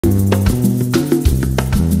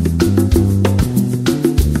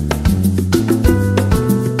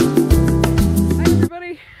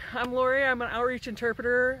speech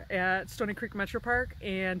interpreter at Stony Creek Metro Park,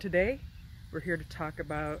 and today we're here to talk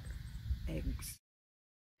about eggs.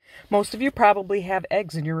 Most of you probably have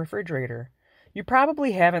eggs in your refrigerator. You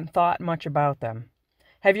probably haven't thought much about them.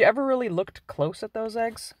 Have you ever really looked close at those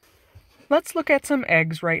eggs? Let's look at some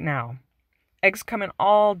eggs right now. Eggs come in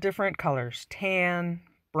all different colors: tan,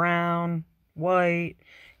 brown, white,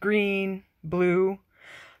 green, blue.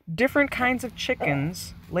 Different kinds of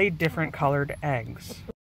chickens lay different colored eggs.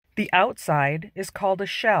 The outside is called a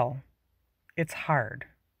shell. It's hard.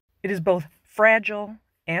 It is both fragile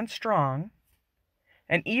and strong,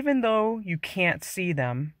 and even though you can't see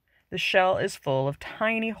them, the shell is full of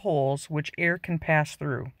tiny holes which air can pass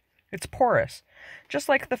through. It's porous, just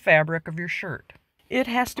like the fabric of your shirt. It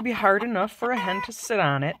has to be hard enough for a hen to sit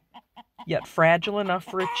on it, yet fragile enough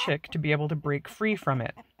for a chick to be able to break free from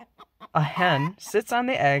it. A hen sits on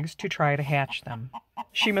the eggs to try to hatch them.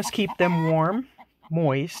 She must keep them warm,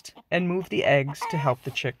 moist, and move the eggs to help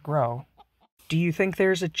the chick grow. Do you think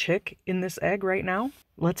there's a chick in this egg right now?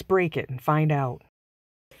 Let's break it and find out.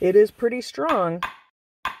 It is pretty strong.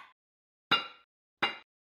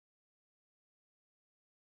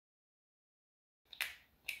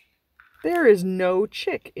 There is no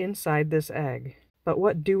chick inside this egg. But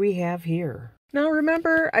what do we have here? Now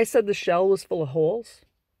remember, I said the shell was full of holes?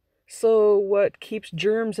 So what keeps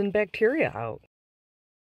germs and bacteria out?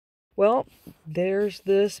 Well, there's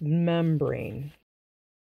this membrane.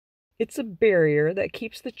 It's a barrier that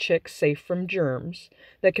keeps the chick safe from germs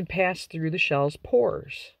that can pass through the shell's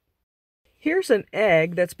pores. Here's an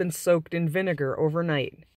egg that's been soaked in vinegar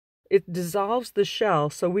overnight. It dissolves the shell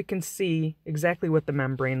so we can see exactly what the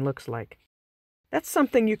membrane looks like. That's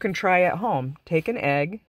something you can try at home. Take an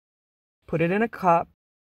egg, put it in a cup,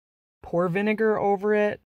 pour vinegar over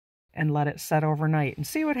it, and let it set overnight and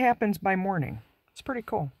see what happens by morning. It's pretty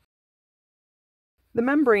cool. The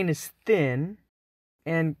membrane is thin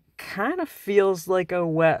and kind of feels like a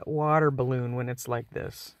wet water balloon when it's like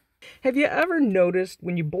this. Have you ever noticed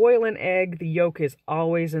when you boil an egg, the yolk is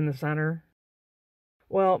always in the center?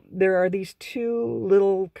 Well, there are these two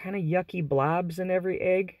little kind of yucky blobs in every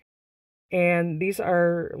egg. And these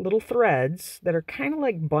are little threads that are kind of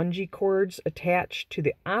like bungee cords attached to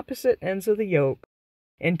the opposite ends of the yolk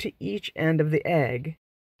and to each end of the egg.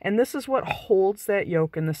 And this is what holds that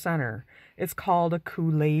yolk in the center. It's called a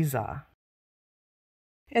chuleza.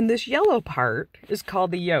 And this yellow part is called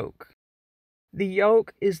the yolk. The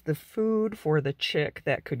yolk is the food for the chick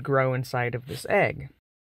that could grow inside of this egg.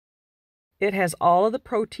 It has all of the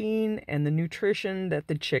protein and the nutrition that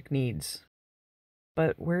the chick needs.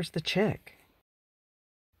 But where's the chick?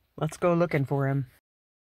 Let's go looking for him.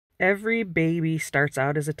 Every baby starts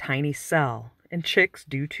out as a tiny cell, and chicks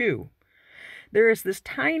do too. There is this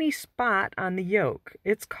tiny spot on the yolk.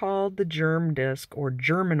 It's called the germ disc or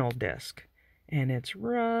germinal disc, and it's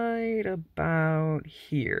right about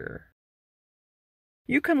here.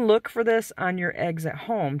 You can look for this on your eggs at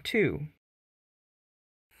home too.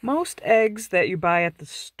 Most eggs that you buy at the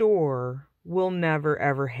store will never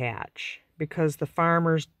ever hatch because the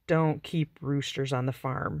farmers don't keep roosters on the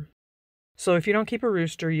farm. So if you don't keep a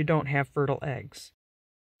rooster, you don't have fertile eggs.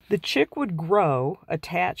 The chick would grow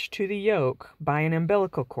attached to the yolk by an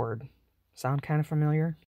umbilical cord. Sound kind of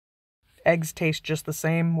familiar? Eggs taste just the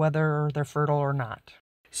same whether they're fertile or not.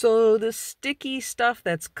 So the sticky stuff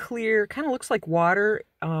that's clear, kind of looks like water,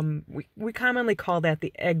 we commonly call that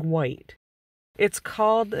the egg white. It's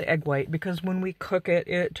called the egg white because when we cook it,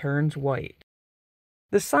 it turns white.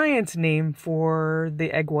 The science name for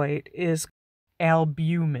the egg white is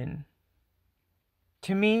albumin.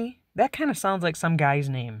 To me, that kind of sounds like some guy's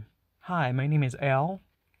name. Hi, my name is Al.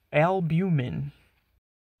 Albumin.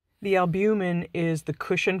 The albumin is the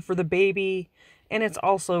cushion for the baby, and it's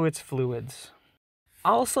also its fluids.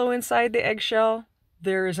 Also inside the eggshell,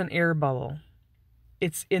 there is an air bubble.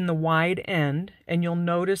 It's in the wide end, and you'll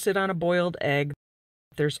notice it on a boiled egg.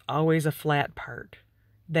 There's always a flat part.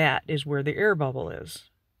 That is where the air bubble is.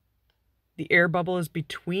 The air bubble is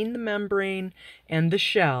between the membrane and the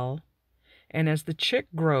shell, and as the chick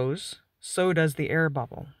grows, so does the air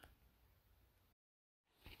bubble.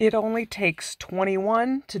 It only takes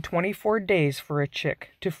 21 to 24 days for a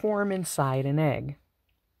chick to form inside an egg.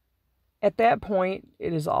 At that point,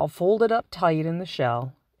 it is all folded up tight in the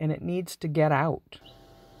shell, and it needs to get out.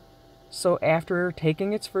 So after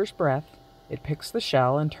taking its first breath, it picks the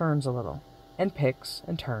shell and turns a little, and picks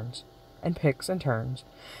and turns, and picks and turns,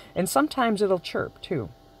 and sometimes it'll chirp too.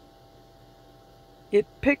 It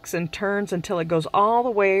picks and turns until it goes all the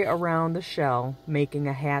way around the shell, making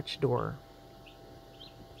a hatch door.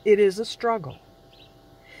 It is a struggle.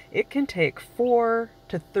 It can take 4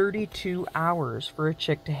 to 32 hours for a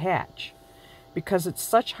chick to hatch, Because it's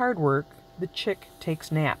such hard work, the chick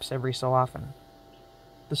takes naps every so often.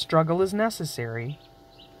 The struggle is necessary.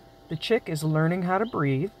 The chick is learning how to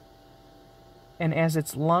breathe, and as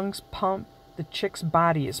its lungs pump, the chick's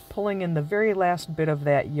body is pulling in the very last bit of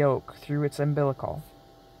that yolk through its umbilical.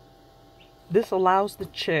 This allows the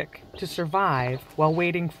chick to survive while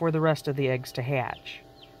waiting for the rest of the eggs to hatch.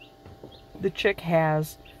 The chick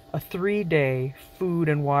has a 3-day food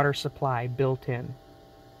and water supply built in.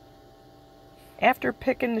 After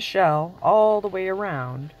picking the shell all the way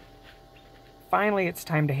around, finally it's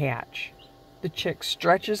time to hatch. The chick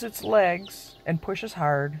stretches its legs and pushes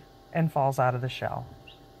hard and falls out of the shell.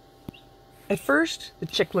 At first, the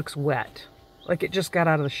chick looks wet, like it just got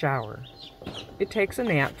out of the shower. It takes a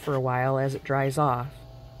nap for a while as it dries off,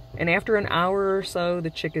 and after an hour or so, the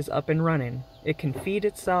chick is up and running. It can feed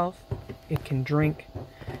itself, it can drink.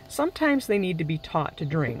 Sometimes they need to be taught to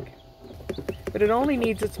drink, but it only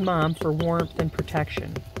needs its mom for warmth and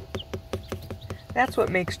protection. That's what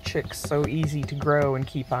makes chicks so easy to grow and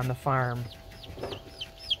keep on the farm.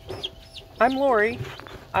 I'm Lori.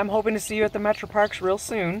 I'm hoping to see you at the Metro Parks real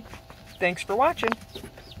soon. Thanks for watching.